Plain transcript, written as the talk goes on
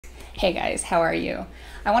Hey guys, how are you?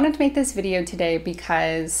 I wanted to make this video today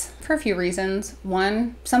because for a few reasons.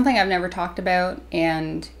 One, something I've never talked about,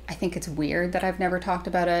 and I think it's weird that I've never talked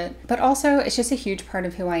about it, but also it's just a huge part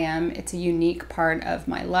of who I am. It's a unique part of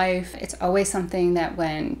my life. It's always something that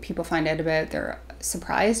when people find out about, they're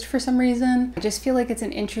surprised for some reason. I just feel like it's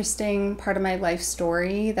an interesting part of my life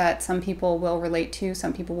story that some people will relate to,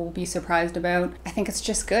 some people will be surprised about. I think it's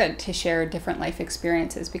just good to share different life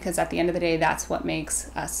experiences because at the end of the day, that's what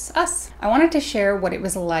makes us us. I wanted to share what it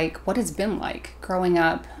was like, what it's been like growing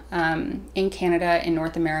up in Canada, in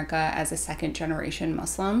North America as a second generation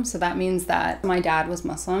Muslim. So that means that my dad was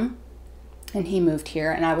Muslim and he moved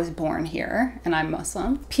here and I was born here and I'm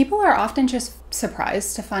Muslim. People are often just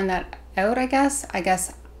surprised to find that out, I guess.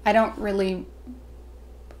 I don't really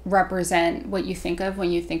represent what you think of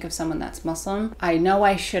when you think of someone that's Muslim. I know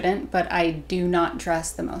I shouldn't, but I do not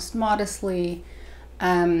dress the most modestly.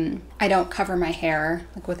 I don't cover my hair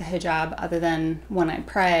like with a hijab other than when I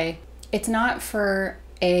pray. It's not for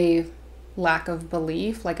a lack of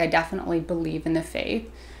belief. Like I definitely believe in the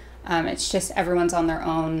faith. It's just everyone's on their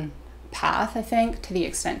own path, I think, to the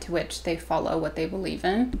extent to which they follow what they believe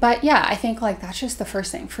in. But yeah, I think like that's just the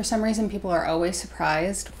first thing. For some reason, people are always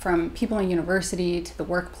surprised, from people in university to the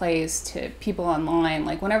workplace to people online.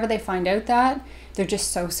 Like whenever they find out that, they're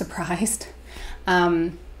just so surprised.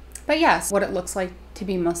 But yes, what it looks like to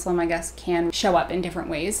be Muslim, I guess, can show up in different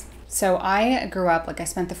ways. So I grew up, like I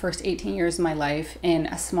spent the first 18 years of my life in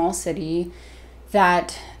a small city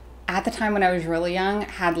that at the time when I was really young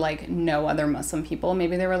had like no other Muslim people.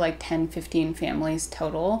 Maybe there were like 10, 15 families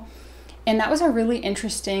total. And that was a really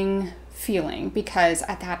interesting feeling because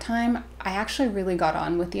at that time, I actually really got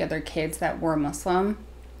on with the other kids that were Muslim.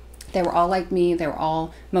 They were all like me. They were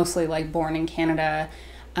all mostly like born in Canada.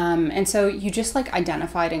 And so you just like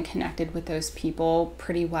identified and connected with those people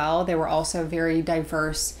pretty well. They were also very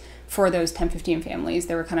diverse. For those 10, 15 families,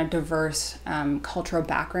 they were kind of diverse cultural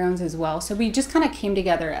backgrounds as well. So we just kind of came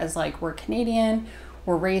together as like, we're Canadian,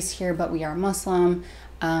 we're raised here, but we are Muslim.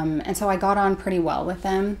 And so I got on pretty well with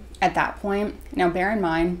them at that point. Now, bear in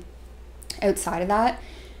mind, outside of that,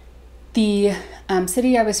 the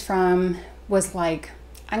city I was from was like,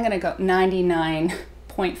 I'm going to go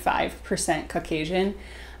 99.5% Caucasian.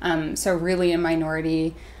 So really a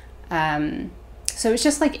minority. So it's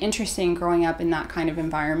just like interesting growing up in that kind of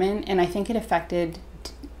environment. And I think it affected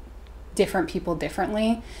different people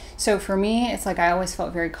differently. So for me, it's like I always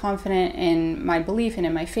felt very confident in my belief and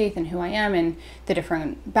in my faith and who I am and the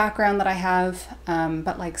different background that I have.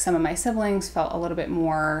 But like some of my siblings felt a little bit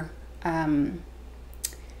more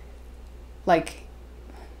like,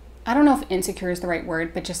 I don't know if insecure is the right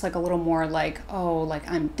word, but just like a little more like, oh, like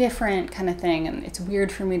I'm different kind of thing. And it's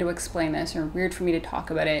weird for me to explain this or weird for me to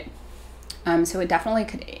talk about it. So it definitely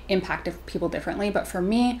could impact people differently. But for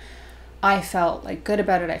me, I felt like good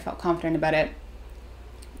about it. I felt confident about it.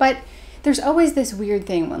 But there's always this weird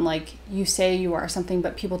thing when like you say you are something,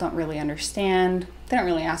 but people don't really understand. They don't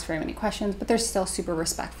really ask very many questions, but they're still super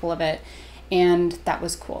respectful of it. And that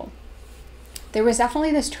was cool. There was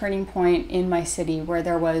definitely this turning point in my city where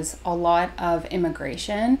there was a lot of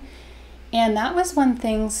immigration. And that was when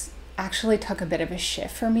things actually took a bit of a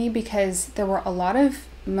shift for me because there were a lot of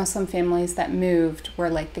Muslim families that moved where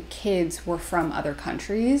like the kids were from other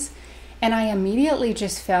countries. And I immediately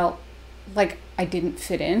just felt like I didn't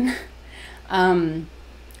fit in.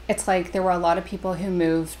 It's like there were a lot of people who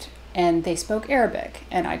moved and they spoke Arabic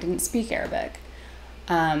and I didn't speak Arabic.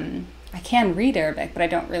 I can read Arabic, but I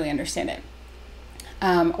don't really understand it.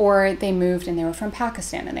 Or they moved and they were from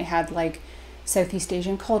Pakistan and they had like Southeast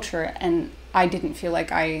Asian culture and I didn't feel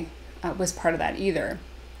like I was part of that either.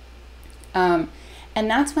 And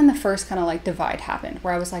that's when the first kind of like divide happened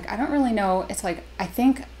where I was like, I don't really know. It's like, I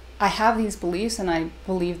think I have these beliefs and I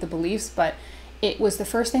believe the beliefs, but it was the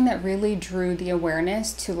first thing that really drew the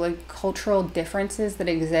awareness to like cultural differences that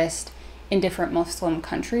exist in different Muslim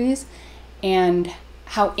countries and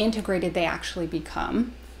how integrated they actually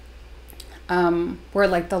become. Where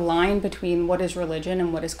like the line between what is religion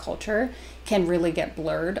and what is culture can really get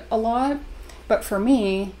blurred a lot. But for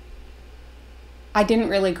me, I didn't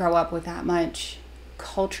really grow up with that much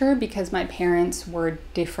culture because my parents were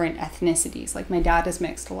different ethnicities. Like my dad has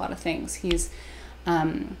mixed a lot of things. He's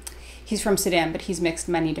from Sudan, but he's mixed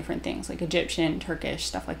many different things like Egyptian, Turkish,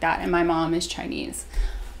 stuff like that. And my mom is Chinese.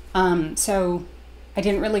 So I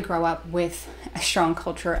didn't really grow up with a strong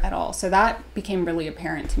culture at all. So that became really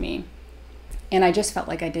apparent to me. And I just felt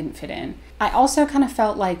like I didn't fit in. I also kind of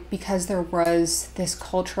felt like because there was this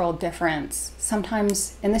cultural difference,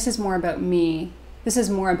 sometimes, and this is more about me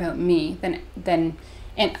than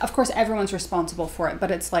And of course, everyone's responsible for it,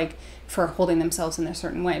 but it's like for holding themselves in a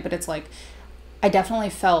certain way. But it's like, I definitely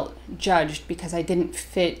felt judged because I didn't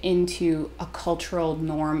fit into a cultural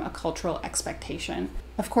norm, a cultural expectation.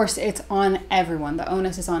 Of course, it's on everyone. The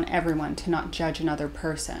onus is on everyone to not judge another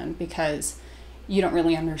person because you don't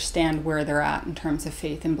really understand where they're at in terms of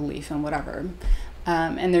faith and belief and whatever.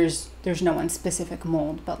 And there's no one specific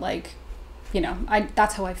mold, but like, you know,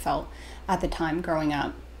 that's how I felt at the time growing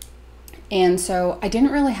up. And so I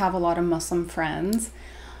didn't really have a lot of Muslim friends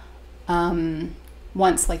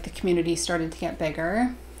once like the community started to get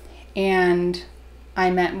bigger. And I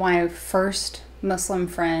met my first Muslim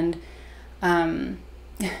friend.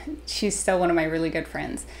 She's still one of my really good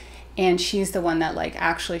friends. And she's the one that like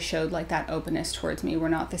actually showed like that openness towards me. We're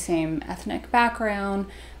not the same ethnic background,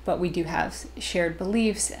 but we do have shared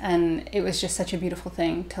beliefs. And it was just such a beautiful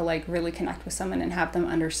thing to like really connect with someone and have them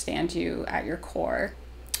understand you at your core.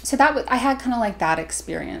 So I had kind of like that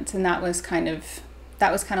experience, and that was kind of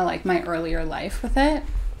like my earlier life with it.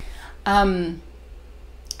 I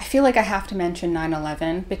feel like I have to mention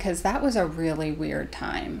 9/11 because that was a really weird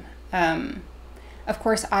time. Of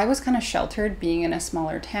course, I was kind of sheltered being in a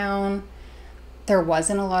smaller town. There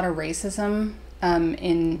wasn't a lot of racism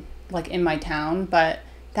in my town, but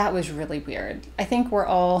that was really weird. I think we're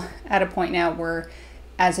all at a point now where,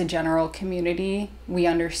 as a general community, we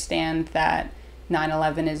understand that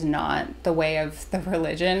 9/11 is not the way of the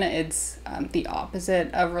religion. It's the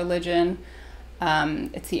opposite of religion.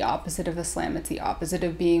 It's the opposite of Islam. It's the opposite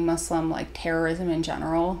of being Muslim, like terrorism in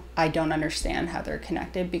general. I don't understand how they're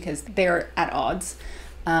connected because they're at odds.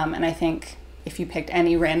 And I think if you picked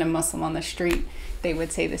any random Muslim on the street, they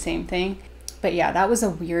would say the same thing. But yeah, that was a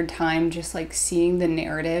weird time, just like seeing the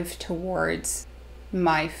narrative towards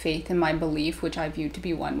my faith and my belief, which I viewed to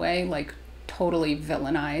be one way, like totally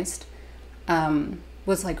villainized.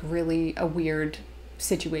 Was like really a weird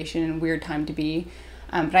situation and weird time to be.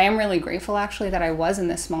 But I am really grateful actually that I was in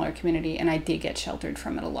this smaller community and I did get sheltered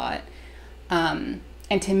from it a lot. And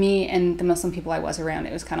to me and the Muslim people I was around,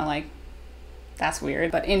 it was kind of like, that's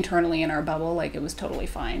weird. But internally in our bubble, like it was totally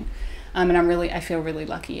fine. And I feel really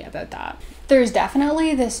lucky about that. There's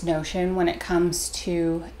definitely this notion when it comes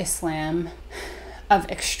to Islam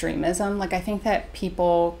of extremism. Like I think that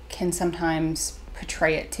people can sometimes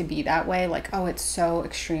portray it to be that way. Like, oh, it's so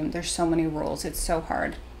extreme. There's so many rules. It's so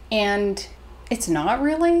hard. And it's not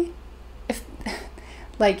really.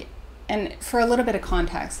 And for a little bit of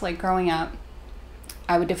context, like growing up,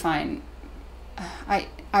 I would define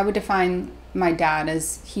my dad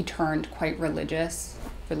as he turned quite religious,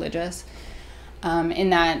 in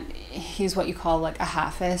that he's what you call like a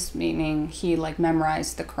Hafiz, meaning he like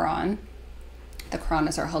memorized the Quran. The Quran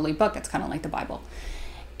is our holy book. It's kind of like the Bible.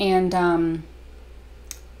 And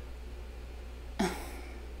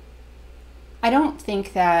I don't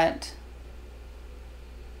think that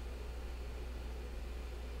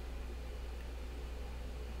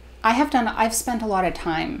I've spent a lot of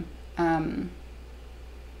time,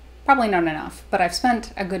 probably not enough, but I've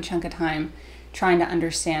spent a good chunk of time trying to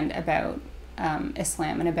understand about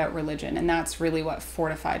Islam and about religion, and that's really what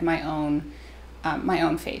fortified my own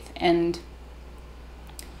faith. And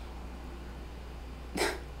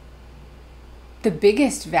the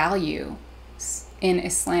biggest value in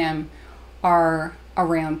Islam are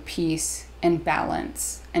around peace and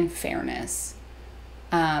balance and fairness.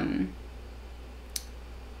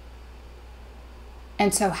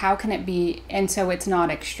 And so how can it be, and so it's not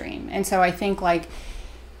extreme. And so I think like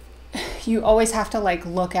you always have to like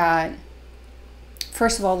look at,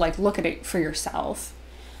 first of all, like look at it for yourself.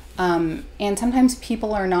 And sometimes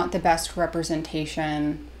people are not the best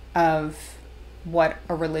representation of what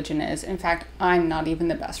a religion is. In fact, I'm not even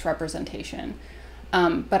the best representation.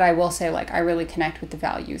 But I will say like I really connect with the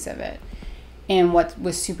values of it. And what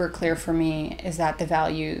was super clear for me is that the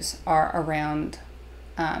values are around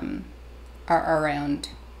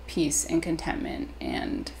peace and contentment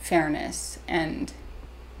and fairness and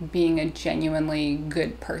being a genuinely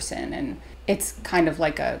good person. And it's kind of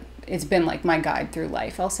like it's been like my guide through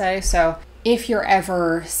life, I'll say. So if you're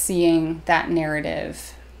ever seeing that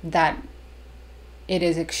narrative that it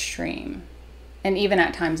is extreme, and even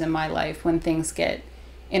at times in my life when things get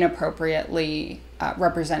inappropriately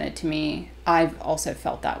represented to me, I've also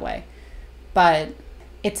felt that way. But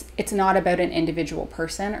it's not about an individual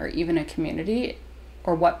person or even a community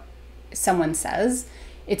or what someone says.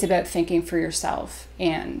 It's about thinking for yourself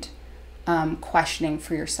and questioning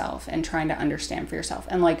for yourself and trying to understand for yourself.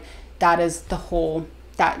 And like that is the whole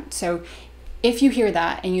that. So if you hear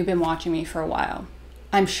that and you've been watching me for a while,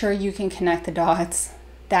 I'm sure you can connect the dots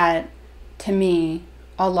that to me,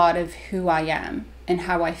 a lot of who I am and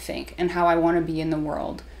how I think and how I want to be in the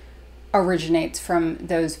world originates from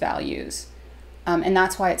those values. And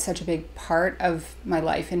that's why it's such a big part of my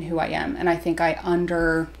life and who I am. And I think I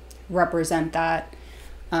underrepresent that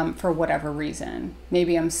for whatever reason.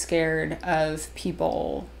 Maybe I'm scared of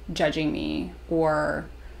people judging me, or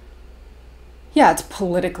yeah, it's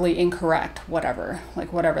politically incorrect, whatever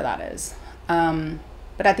that is.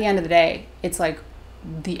 But at the end of the day, it's like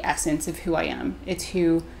the essence of who I am. It's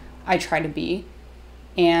who I try to be.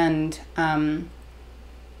 And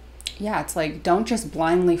yeah, it's like, don't just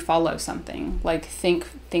blindly follow something. Like,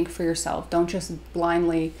 think for yourself. Don't just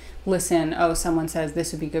blindly listen. Oh, someone says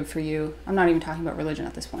this would be good for you. I'm not even talking about religion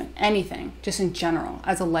at this point. Anything, just in general,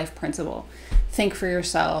 as a life principle. Think for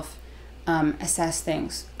yourself, assess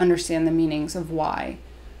things, understand the meanings of why.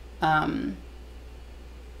 And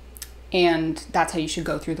that's how you should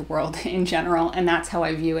go through the world in general. And that's how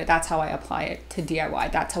I view it. That's how I apply it to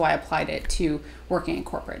DIY. That's how I applied it to working in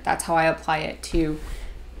corporate. That's how I apply it to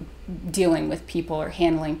dealing with people or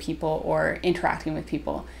handling people or interacting with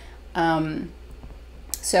people.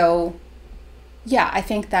 So yeah, I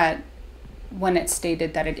think that when it's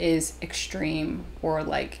stated that it is extreme, or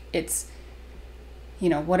like it's, you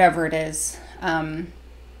know, whatever it is, yeah,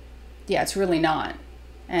 it's really not.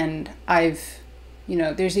 And you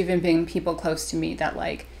know, there's even been people close to me that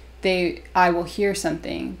like I will hear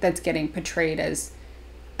something that's getting portrayed as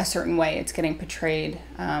a certain way. It's getting portrayed,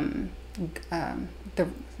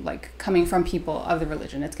 like coming from people of the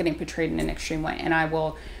religion, it's getting portrayed in an extreme way. And I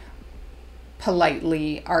will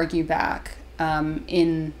politely argue back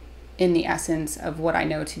in the essence of what I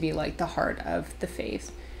know to be like the heart of the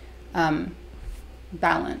faith.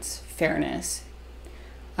 Balance, fairness,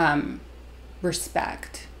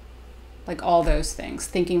 respect, like all those things,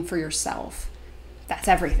 thinking for yourself. That's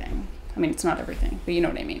everything. I mean, it's not everything, but you know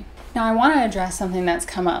what I mean. Now I want to address something that's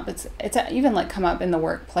come up. It's even like come up in the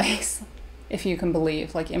workplace, if you can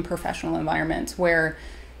believe, like in professional environments, where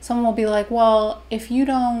someone will be like, well, if you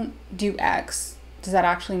don't do X, does that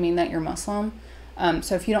actually mean that you're Muslim?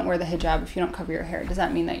 So if you don't wear the hijab, if you don't cover your hair, does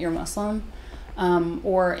that mean that you're Muslim?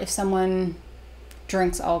 Or if someone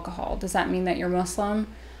drinks alcohol, does that mean that you're Muslim?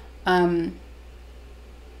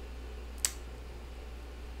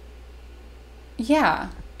 Yeah,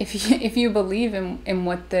 if you believe in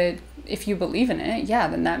if you believe in it, yeah,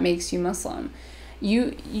 then that makes you Muslim.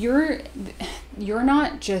 You're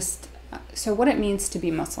not just, so what it means to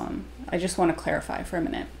be Muslim, I just want to clarify for a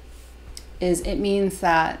minute, is it means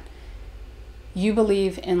that you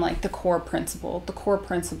believe in like the core principle. The core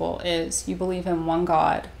principle is you believe in one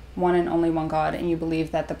God, one and only one God, and you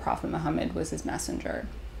believe that the Prophet Muhammad was his messenger.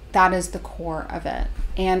 That is the core of it.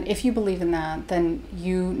 And if you believe in that, then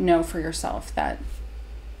you know for yourself that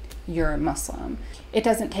you're a Muslim. It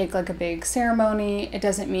doesn't take like a big ceremony. It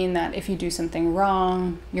doesn't mean that if you do something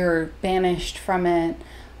wrong, you're banished from it.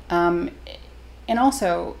 And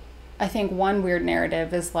also, I think one weird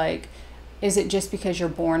narrative is like, is it just because you're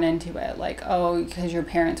born into it? Like, oh, because your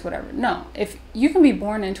parents, whatever. No, if you can be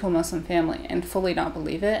born into a Muslim family and fully not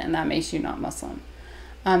believe it, and that makes you not Muslim.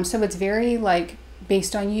 So it's very like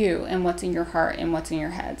based on you and what's in your heart and what's in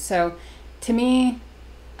your head. So to me,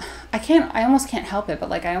 I almost can't help it, but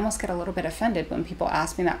like I almost get a little bit offended when people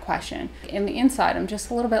ask me that question. In the inside, I'm just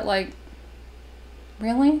a little bit like,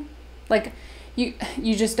 really? Like you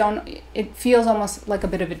just don't, it feels almost like a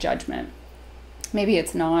bit of a judgment. Maybe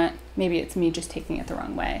it's not, maybe it's me just taking it the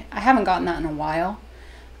wrong way. I haven't gotten that in a while.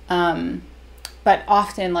 But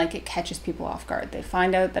often like it catches people off guard. They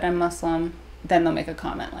find out that I'm Muslim, then they'll make a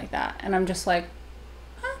comment like that. And I'm just like,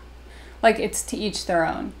 huh? Like it's to each their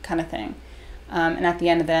own kind of thing. And at the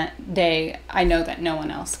end of the day, I know that no one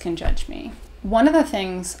else can judge me. One of the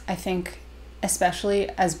things I think, especially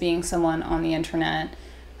as being someone on the internet,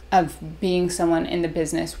 of being someone in the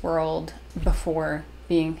business world before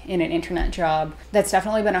being in an internet job, that's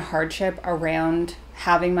definitely been a hardship around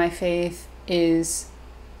having my faith, is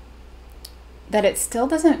that it still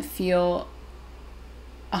doesn't feel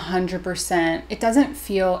 100%. It doesn't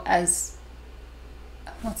feel as,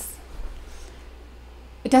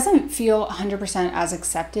 it doesn't feel 100% as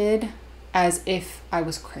accepted as if I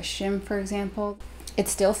was Christian, for example. It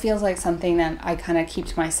still feels like something that I kind of keep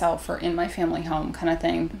to myself or in my family home kind of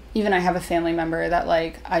thing. Even I have a family member that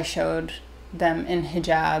like I showed them in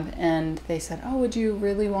hijab and they said, oh, would you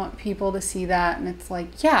really want people to see that? And it's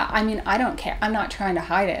like, yeah, I mean, I don't care. I'm not trying to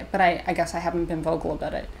hide it, but I guess I haven't been vocal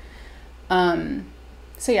about it.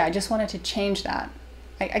 So yeah, I just wanted to change that.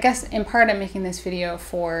 I guess in part I'm making this video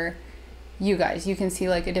for you guys. You can see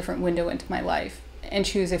like a different window into my life and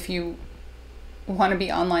choose if you want to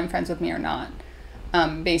be online friends with me or not,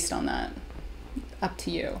 based on that. Up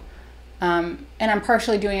to you. And I'm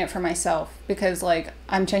partially doing it for myself because like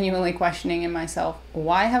I'm genuinely questioning in myself,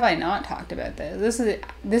 why have I not talked about this?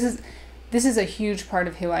 This is a huge part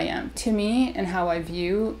of who I am, to me, and how I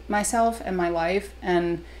view myself and my life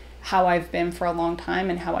and how I've been for a long time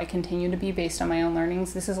and how I continue to be based on my own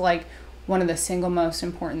learnings. This is like one of the single most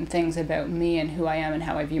important things about me and who I am and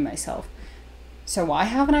how I view myself. So why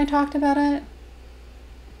haven't I talked about it?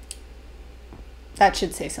 That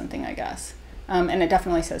should say something, I guess. And it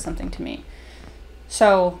definitely says something to me.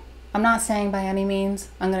 So I'm not saying by any means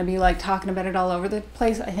I'm going to be like talking about it all over the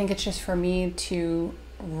place. I think it's just for me to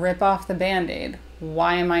rip off the Band-Aid.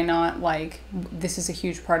 Why am I not like, this is a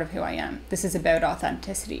huge part of who I am. This is about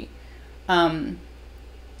authenticity. And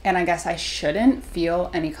I guess I shouldn't feel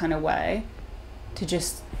any kind of way to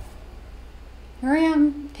just, here I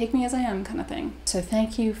am, take me as I am kind of thing. So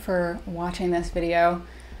thank you for watching this video.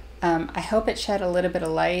 I hope it shed a little bit of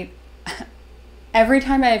light. Every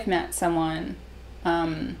time I've met someone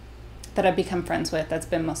that I've become friends with that's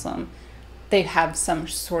been Muslim, they have some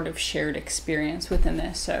sort of shared experience within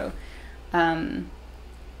this. So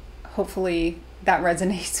hopefully that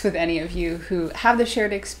resonates with any of you who have the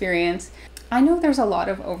shared experience. I know there's a lot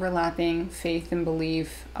of overlapping faith and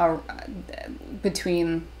belief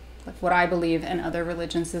between what I believe and other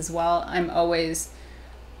religions as well. I'm always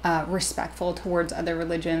respectful towards other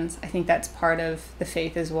religions. I think that's part of the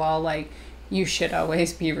faith as well. Like, you should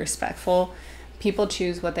always be respectful. People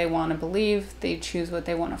choose what they want to believe. They choose what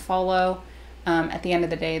they want to follow. At the end of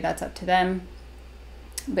the day, that's up to them.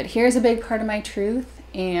 But here's a big part of my truth,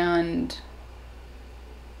 and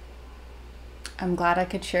I'm glad I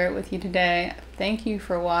could share it with you today. Thank you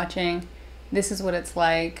for watching. This is what it's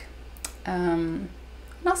like. And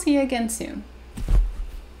I'll see you again soon.